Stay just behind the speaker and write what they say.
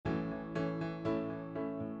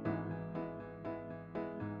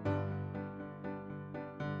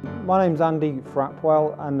My name's Andy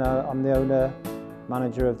Frapwell and I'm the owner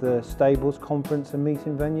manager of the Stables Conference and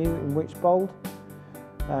Meeting Venue in Wychbold.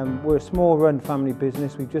 We're a small run family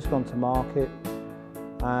business. We've just gone to market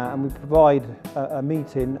and we provide a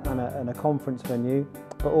meeting and a conference venue,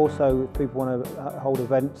 but also if people want to hold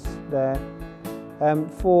events there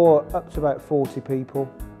for up to about 40 people.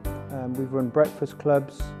 We've run breakfast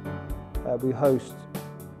clubs, we host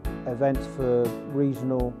events for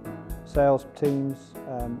regional sales teams.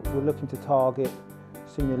 We're looking to target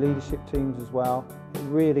senior leadership teams as well. It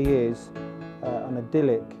really is an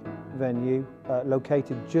idyllic venue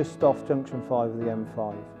located just off Junction 5 of the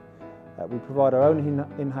M5. We provide our own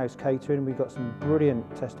in-house catering. We've got some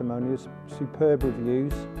brilliant testimonials, superb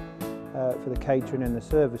reviews for the catering and the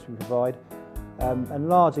service we provide. And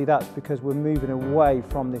largely that's because we're moving away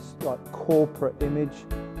from this corporate image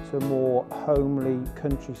to a more homely,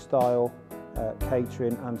 country style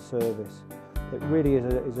catering and service. It really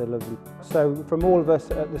is a lovely. So from all of us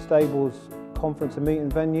at the Stables Conference and Meeting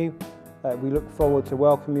Venue, we look forward to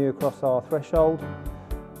welcoming you across our threshold.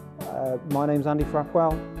 My name's Andy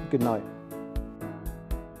Frapwell. Good night.